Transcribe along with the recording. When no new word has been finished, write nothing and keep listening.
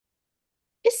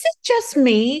Is it just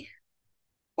me,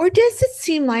 or does it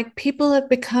seem like people have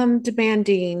become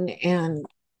demanding and,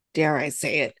 dare I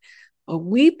say it, a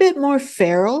wee bit more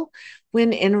feral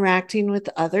when interacting with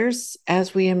others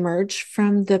as we emerge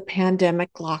from the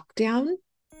pandemic lockdown?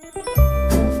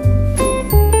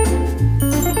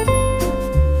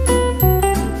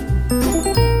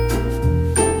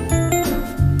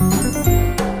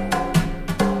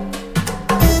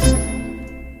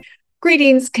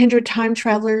 Greetings, kindred time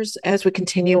travelers, as we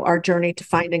continue our journey to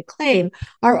find and claim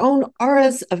our own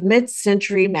auras of mid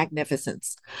century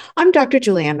magnificence. I'm Dr.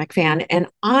 Julianne McFan, and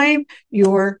I'm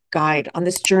your guide on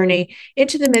this journey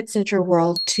into the mid century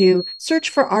world to search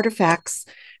for artifacts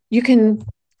you can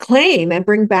claim and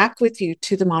bring back with you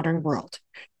to the modern world.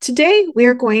 Today, we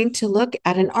are going to look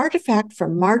at an artifact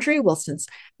from Margery Wilson's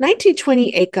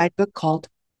 1928 guidebook called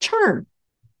Charm.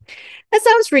 As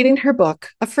I was reading her book,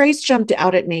 a phrase jumped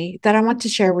out at me that I want to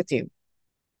share with you.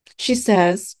 She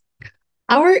says,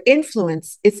 "Our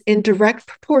influence is in direct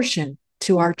proportion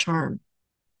to our charm."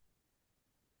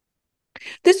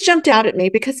 This jumped out at me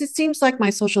because it seems like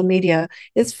my social media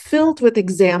is filled with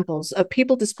examples of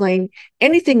people displaying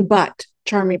anything but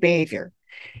charming behavior.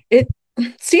 It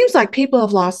seems like people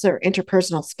have lost their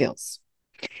interpersonal skills.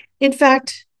 In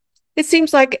fact, it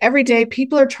seems like every day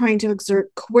people are trying to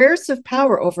exert coercive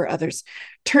power over others,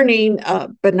 turning a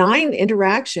benign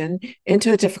interaction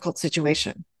into a difficult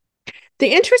situation.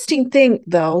 The interesting thing,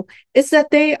 though, is that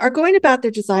they are going about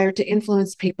their desire to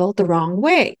influence people the wrong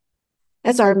way.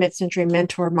 As our mid century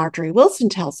mentor, Margery Wilson,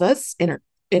 tells us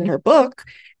in her book,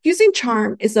 using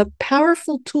charm is a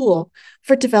powerful tool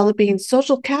for developing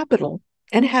social capital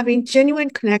and having genuine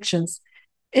connections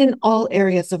in all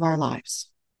areas of our lives.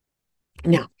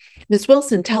 Now, Ms.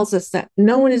 Wilson tells us that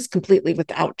no one is completely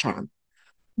without charm,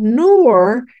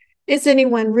 nor is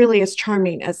anyone really as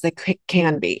charming as they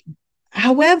can be.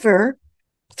 However,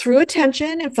 through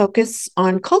attention and focus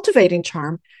on cultivating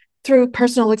charm through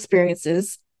personal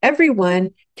experiences,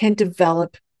 everyone can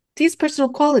develop these personal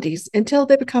qualities until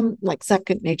they become like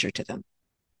second nature to them.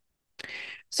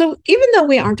 So, even though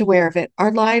we aren't aware of it,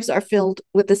 our lives are filled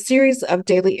with a series of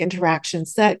daily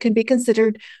interactions that can be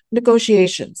considered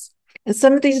negotiations. And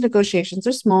some of these negotiations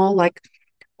are small, like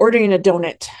ordering a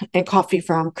donut and coffee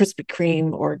from Krispy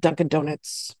Kreme or Dunkin'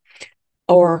 Donuts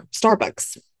or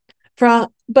Starbucks.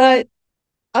 But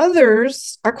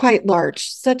others are quite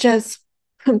large, such as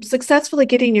successfully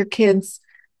getting your kids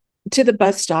to the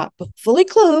bus stop fully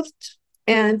clothed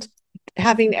and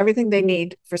having everything they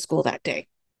need for school that day.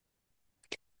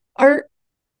 Our,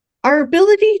 our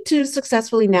ability to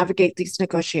successfully navigate these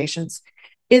negotiations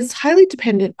is highly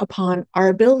dependent upon our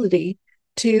ability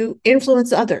to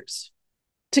influence others,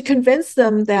 to convince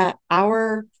them that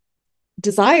our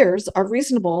desires are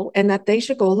reasonable and that they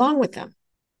should go along with them.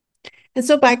 And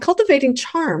so by cultivating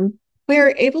charm, we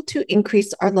are able to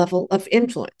increase our level of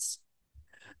influence.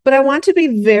 But I want to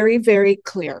be very, very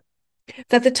clear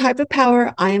that the type of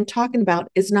power I am talking about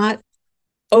is not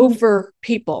over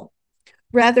people.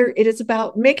 Rather, it is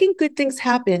about making good things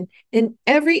happen in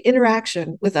every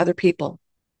interaction with other people.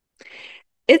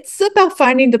 It's about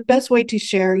finding the best way to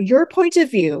share your point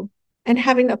of view and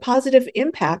having a positive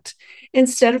impact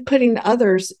instead of putting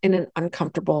others in an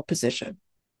uncomfortable position.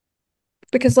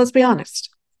 Because let's be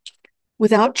honest,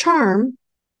 without charm,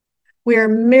 we are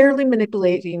merely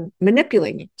manipulating,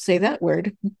 say that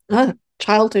word,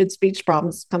 childhood speech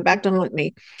problems, come back to haunt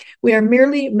me. We are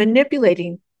merely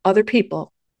manipulating other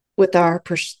people with our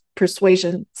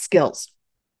persuasion skills.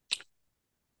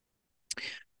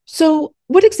 So,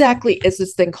 what exactly is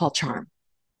this thing called charm?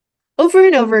 Over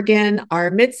and over again, our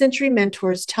mid century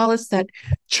mentors tell us that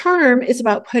charm is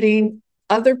about putting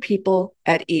other people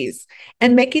at ease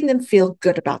and making them feel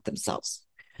good about themselves.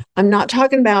 I'm not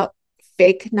talking about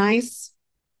fake nice,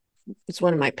 it's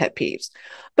one of my pet peeves,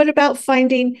 but about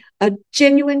finding a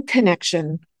genuine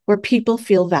connection where people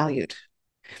feel valued.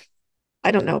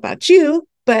 I don't know about you,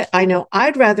 but I know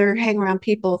I'd rather hang around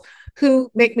people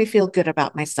who make me feel good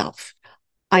about myself.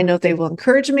 I know they will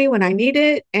encourage me when I need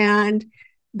it, and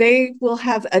they will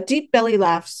have a deep belly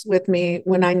laughs with me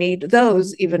when I need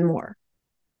those even more.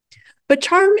 But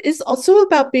charm is also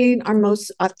about being our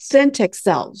most authentic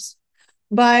selves.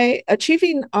 By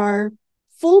achieving our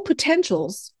full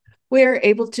potentials, we are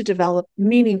able to develop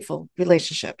meaningful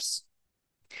relationships.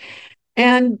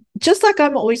 And just like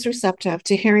I'm always receptive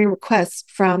to hearing requests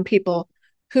from people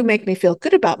who make me feel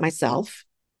good about myself,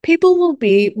 people will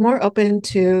be more open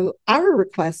to our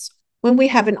requests when we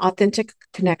have an authentic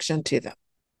connection to them.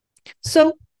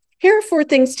 So, here are 4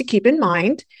 things to keep in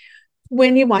mind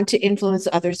when you want to influence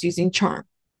others using charm.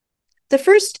 The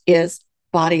first is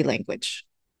body language.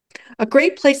 A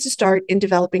great place to start in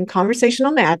developing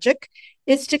conversational magic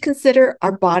is to consider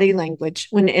our body language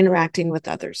when interacting with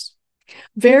others.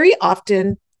 Very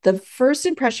often, the first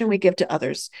impression we give to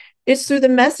others is through the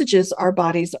messages our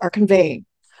bodies are conveying.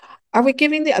 Are we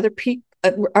giving the other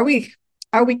are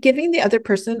we giving the other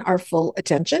person our full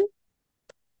attention?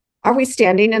 Are we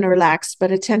standing in a relaxed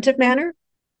but attentive manner?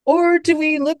 Or do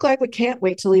we look like we can't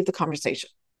wait to leave the conversation?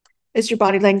 Is your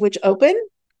body language open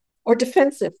or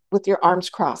defensive with your arms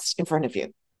crossed in front of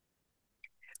you?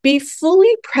 Be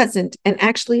fully present and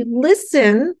actually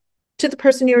listen to the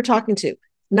person you're talking to,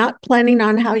 not planning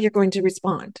on how you're going to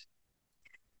respond.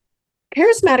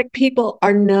 Charismatic people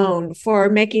are known for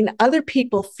making other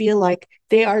people feel like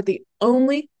they are the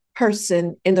only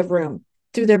person in the room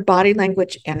through their body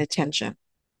language and attention.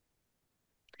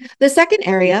 The second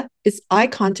area is eye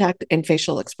contact and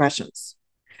facial expressions.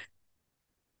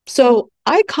 So,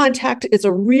 eye contact is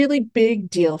a really big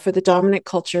deal for the dominant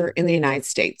culture in the United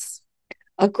States.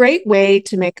 A great way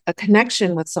to make a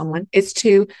connection with someone is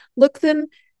to look them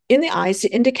in the eyes to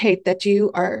indicate that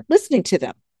you are listening to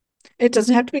them. It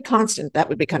doesn't have to be constant, that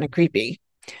would be kind of creepy,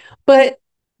 but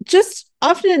just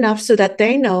often enough so that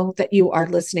they know that you are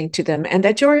listening to them and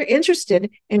that you're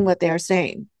interested in what they are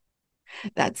saying.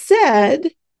 That said,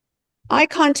 eye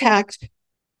contact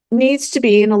needs to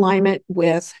be in alignment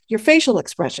with your facial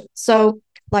expression. So,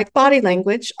 like body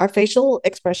language, our facial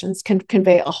expressions can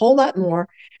convey a whole lot more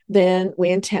than we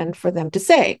intend for them to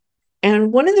say.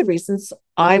 And one of the reasons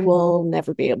I will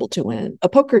never be able to win a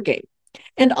poker game.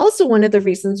 And also one of the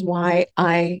reasons why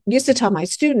I used to tell my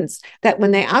students that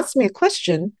when they ask me a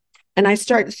question and I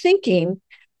start thinking,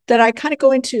 that I kind of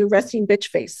go into resting bitch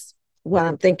face while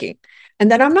I'm thinking,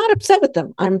 and that I'm not upset with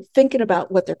them. I'm thinking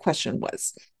about what their question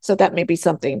was. So that may be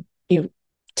something you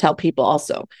tell people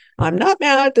also. I'm not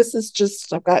mad. This is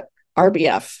just, I've got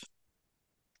RBF.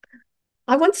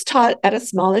 I once taught at a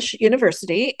smallish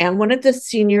university, and one of the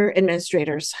senior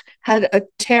administrators had a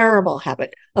terrible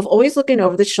habit of always looking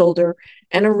over the shoulder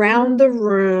and around the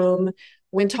room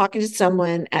when talking to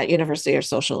someone at university or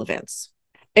social events.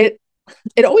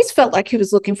 It always felt like he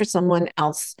was looking for someone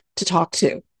else to talk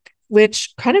to,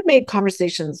 which kind of made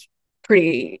conversations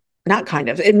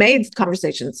it made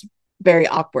conversations very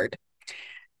awkward.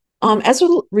 As a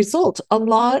result, a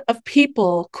lot of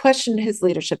people questioned his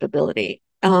leadership ability.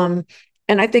 And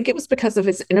I think it was because of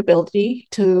his inability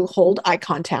to hold eye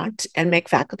contact and make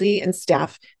faculty and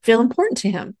staff feel important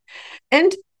to him.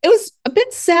 And it was a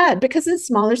bit sad because in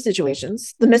smaller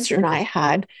situations, the mister and I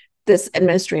had this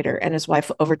administrator and his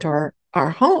wife over to our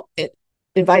home. It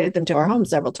invited them to our home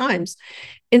several times.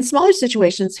 In smaller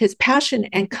situations, his passion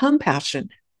and compassion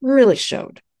really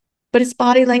showed. But his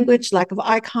body language, lack of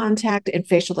eye contact, and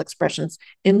facial expressions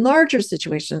in larger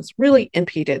situations really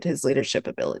impeded his leadership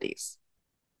abilities.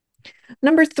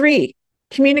 Number 3,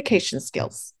 communication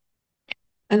skills.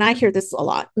 And I hear this a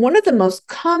lot. One of the most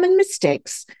common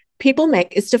mistakes people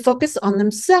make is to focus on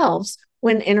themselves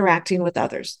when interacting with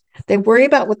others. They worry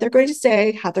about what they're going to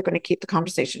say, how they're going to keep the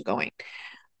conversation going.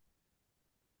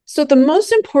 So the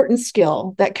most important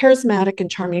skill that charismatic and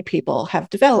charming people have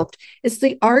developed is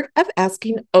the art of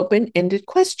asking open-ended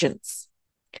questions.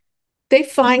 They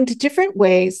find different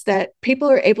ways that people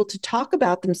are able to talk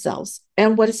about themselves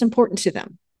and what is important to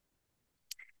them.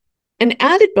 An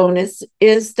added bonus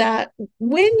is that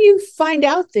when you find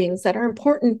out things that are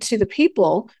important to the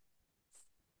people,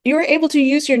 you're able to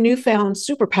use your newfound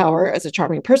superpower as a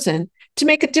charming person to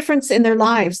make a difference in their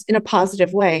lives in a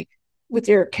positive way with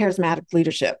your charismatic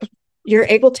leadership. You're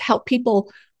able to help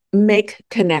people make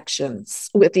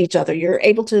connections with each other. You're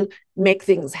able to make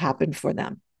things happen for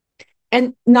them.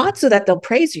 And not so that they'll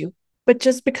praise you, but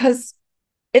just because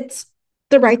it's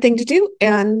the right thing to do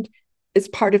and it's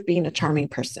part of being a charming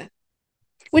person.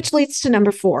 Which leads to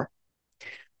number 4,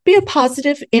 be a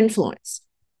positive influence.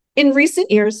 In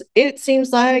recent years, it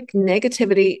seems like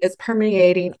negativity is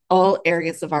permeating all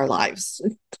areas of our lives.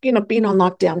 Being on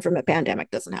lockdown from a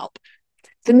pandemic doesn't help.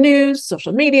 The news,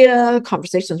 social media,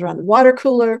 conversations around the water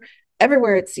cooler,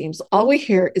 everywhere it seems, all we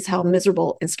hear is how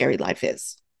miserable and scary life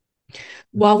is.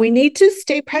 While we need to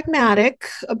stay pragmatic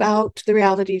about the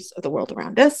realities of the world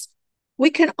around us, we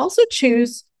can also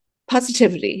choose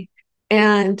positivity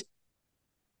and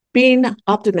being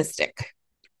optimistic.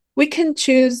 We can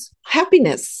choose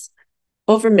happiness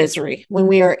over misery when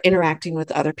we are interacting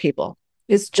with other people.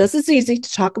 It's just as easy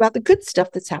to talk about the good stuff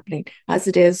that's happening as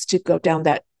it is to go down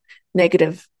that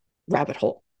negative rabbit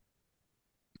hole.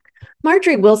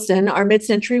 Margery Wilson, our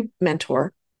mid-century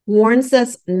mentor, warns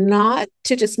us not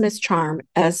to dismiss charm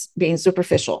as being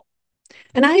superficial.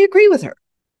 And I agree with her.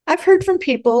 I've heard from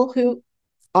people who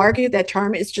argue that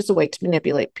charm is just a way to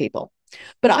manipulate people.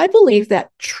 But I believe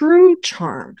that true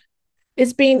charm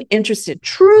is being interested,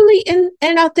 truly in,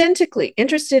 and authentically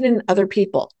interested in other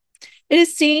people. It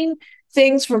is seeing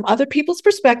things from other people's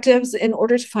perspectives in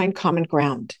order to find common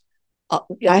ground.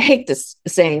 I hate this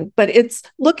saying, but it's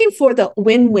looking for the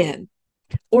win-win,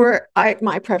 or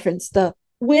my preference, the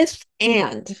with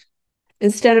and,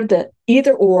 instead of the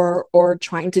either or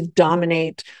trying to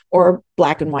dominate or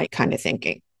black and white kind of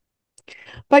thinking.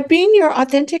 By being your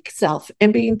authentic self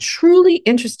and being truly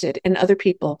interested in other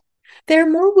people, they're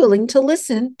more willing to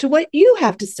listen to what you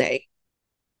have to say.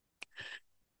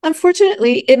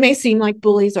 Unfortunately, it may seem like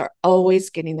bullies are always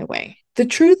getting their way. The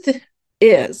truth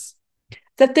is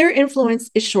that their influence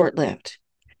is short lived.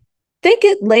 They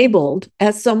get labeled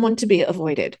as someone to be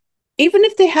avoided. Even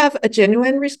if they have a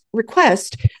genuine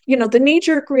request, the knee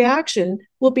jerk reaction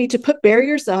will be to put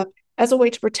barriers up as a way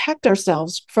to protect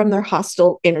ourselves from their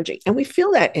hostile energy. And we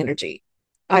feel that energy.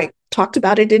 I talked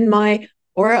about it in my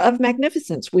aura of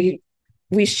magnificence. We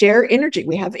share energy.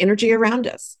 We have energy around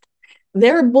us.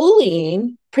 Their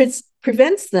bullying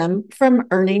prevents them from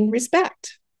earning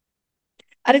respect.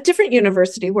 At a different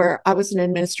university where I was an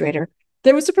administrator,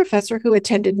 there was a professor who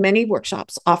attended many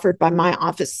workshops offered by my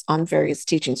office on various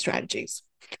teaching strategies.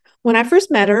 When I first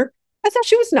met her, I thought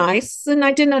she was nice, and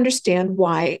I didn't understand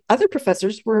why other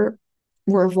professors were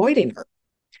avoiding her.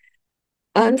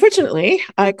 Unfortunately,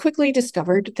 I quickly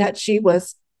discovered that she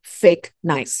was fake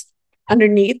nice.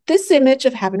 Underneath this image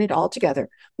of having it all together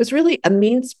was really a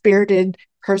mean-spirited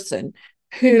person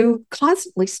who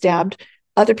constantly stabbed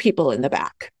other people in the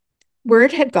back.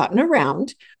 Word had gotten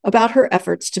around about her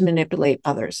efforts to manipulate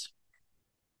others.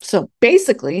 So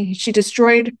basically, she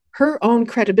destroyed her own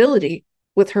credibility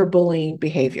with her bullying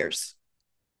behaviors.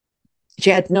 She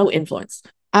had no influence,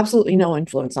 absolutely no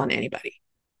influence on anybody.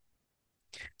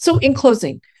 So in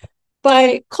closing,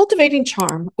 by cultivating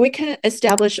charm, we can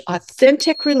establish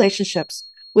authentic relationships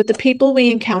with the people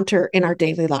we encounter in our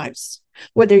daily lives.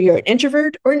 Whether you're an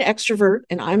introvert or an extrovert,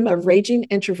 and I'm a raging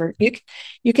introvert,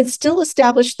 you can still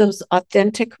establish those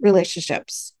authentic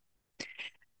relationships.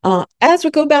 As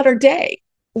we go about our day,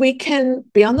 we can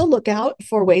be on the lookout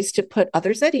for ways to put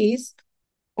others at ease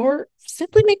or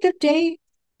simply make their day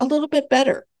a little bit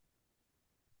better.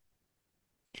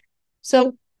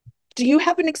 So, do you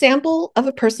have an example of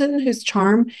a person whose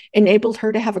charm enabled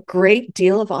her to have a great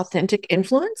deal of authentic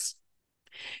influence?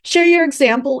 Share your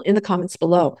example in the comments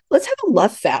below. Let's have a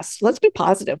love fest. Let's be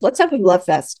positive. Let's have a love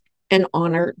fest and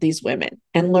honor these women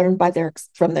and learn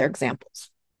from their examples.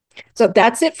 So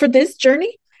that's it for this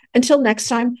journey. Until next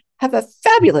time, have a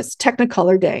fabulous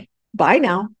Technicolor day. Bye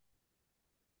now.